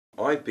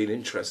I've been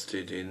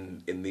interested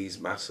in these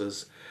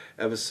matters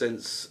ever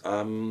since,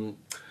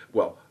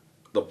 well,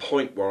 the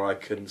point where I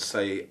can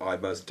say I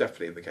most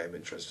definitely became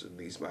interested in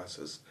these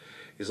matters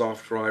is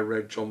after I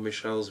read John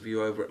Michel's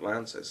View over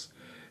Atlantis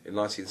in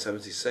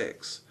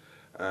 1976,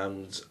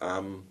 and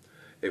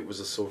it was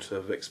a sort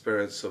of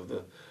experience of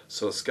the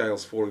sort of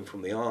scales falling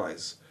from the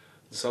eyes.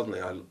 And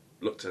suddenly I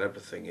looked at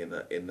everything in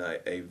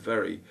a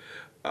very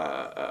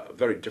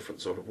very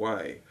different sort of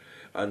way.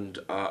 And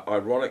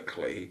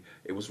ironically,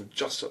 it was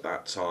just at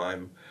that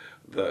time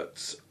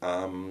that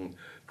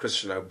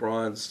Christian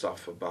O'Brien's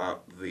stuff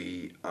about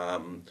the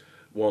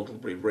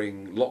Wandlebury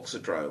Ring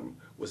Loxodrome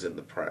was in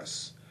the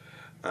press.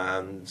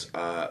 And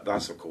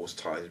that, of course,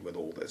 tied in with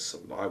all this.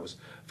 And I was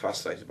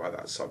fascinated by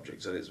that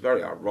subject. And it's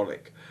very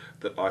ironic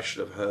that I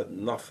should have heard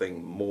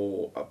nothing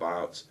more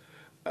about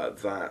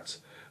that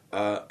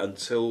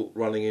until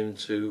running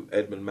into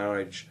Edmund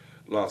Marriage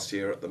last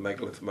year at the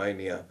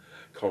Megalithomania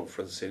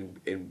conference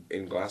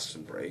in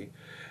Glastonbury,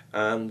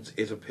 and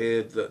it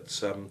appeared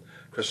that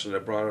Christian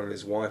O'Brien and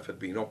his wife had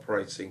been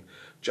operating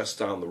just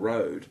down the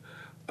road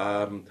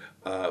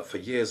for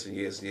years and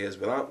years and years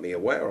without me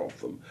aware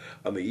of them.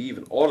 And the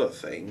even odder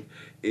thing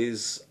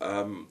is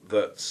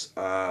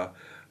that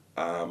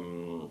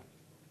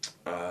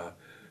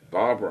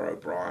Barbara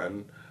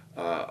O'Brien,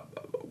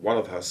 one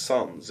of her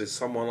sons, is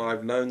someone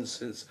I've known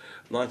since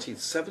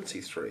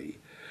 1973.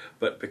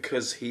 But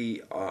because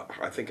he,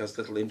 I think, has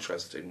little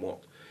interest in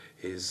what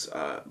his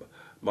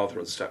mother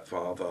and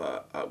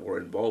stepfather were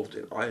involved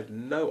in, I had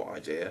no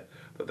idea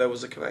that there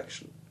was a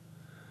connection.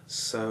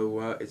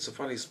 So it's a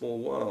funny small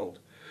world.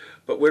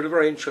 But we're in a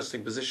very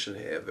interesting position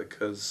here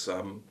because,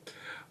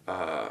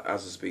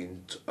 as has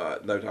been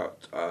no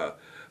doubt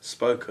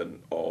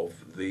spoken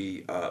of,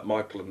 the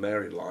Michael and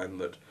Mary line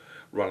that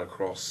run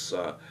across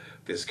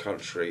this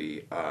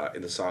country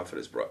in the south at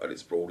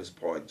its broadest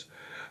point,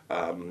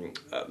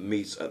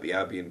 meet at the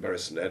Abbey in Bury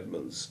St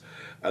Edmunds,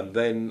 and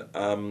then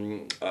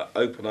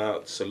open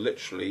out to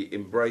literally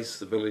embrace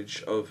the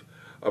village of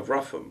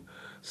Rougham.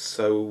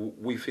 So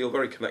we feel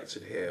very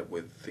connected here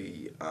with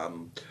the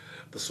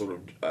sort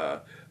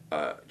of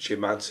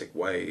geomantic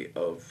way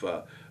of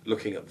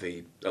looking at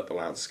the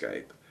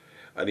landscape.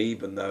 And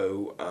even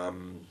though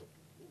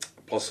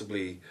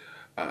possibly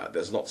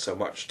there's not so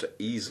much to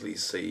easily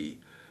see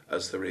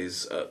as there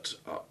is at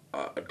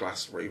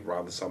Glastonbury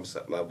around the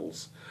Somerset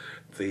levels,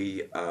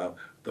 the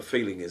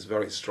feeling is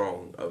very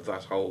strong of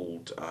that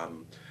old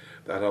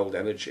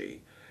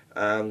energy,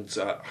 and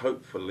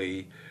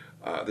hopefully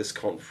this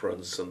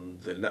conference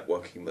and the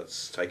networking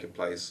that's taken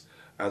place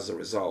as a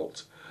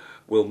result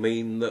will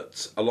mean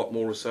that a lot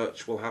more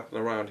research will happen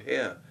around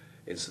here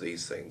into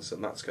these things,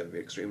 and that's going to be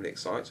extremely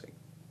exciting.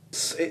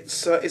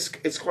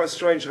 It's quite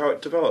strange how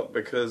it developed,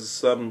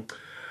 because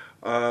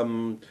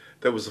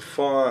there was a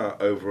fire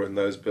over in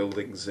those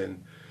buildings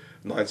in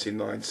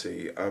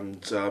 1990,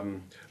 and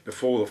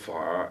before the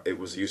fire it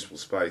was a useful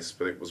space,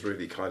 but it was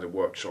really kind of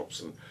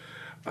workshops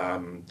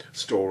and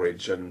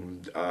storage,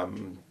 and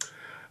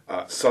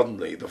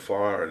suddenly the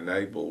fire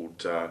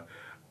enabled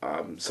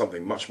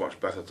something much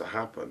better to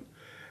happen,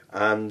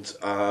 and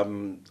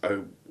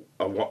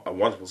a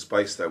wonderful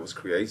space there was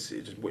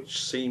created,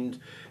 which seemed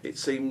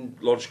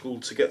logical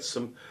to get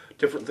some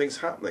different things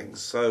happening.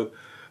 So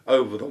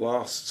over the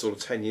last sort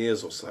of 10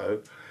 years or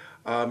so,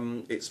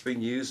 it's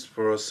been used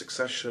for a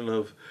succession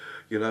of,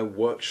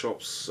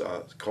 workshops,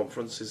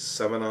 conferences,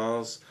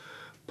 seminars,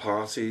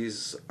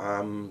 parties,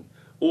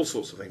 all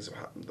sorts of things have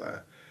happened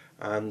there,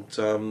 and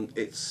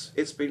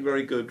it's been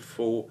very good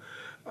for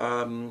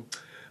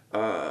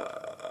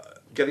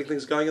getting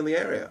things going in the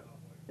area.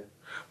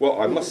 Well,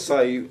 I must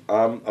say,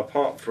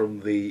 apart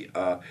from the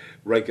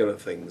regular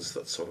things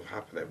that sort of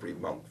happen every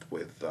month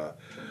with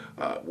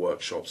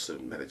workshops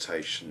and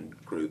meditation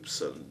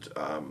groups and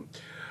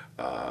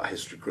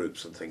history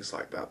groups and things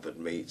like that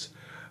meet,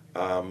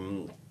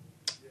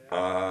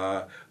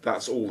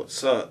 that's all that's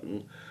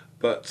certain.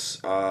 But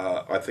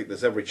I think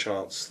there's every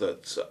chance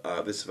that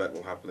this event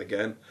will happen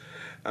again.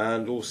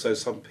 And also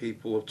some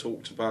people have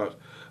talked about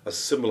a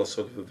similar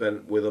sort of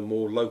event with a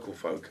more local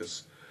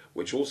focus,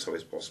 which also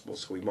is possible.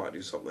 So we might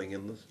do something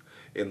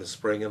in the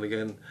spring, and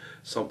again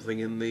something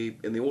in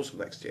the autumn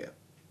next year.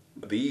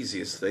 The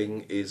easiest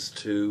thing is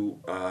to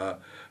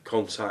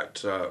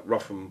contact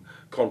Rougham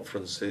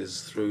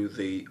Conferences through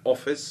the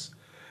office,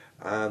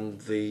 and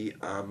the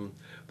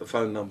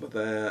phone number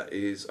there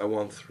is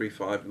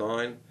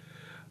 01359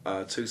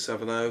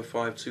 270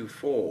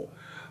 524.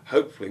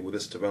 Hopefully, with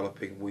this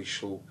developing, we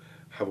shall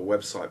have a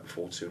website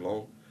before too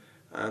long,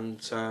 and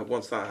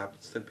once that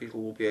happens, then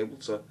people will be able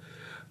to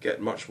get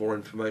much more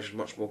information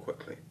much more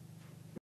quickly.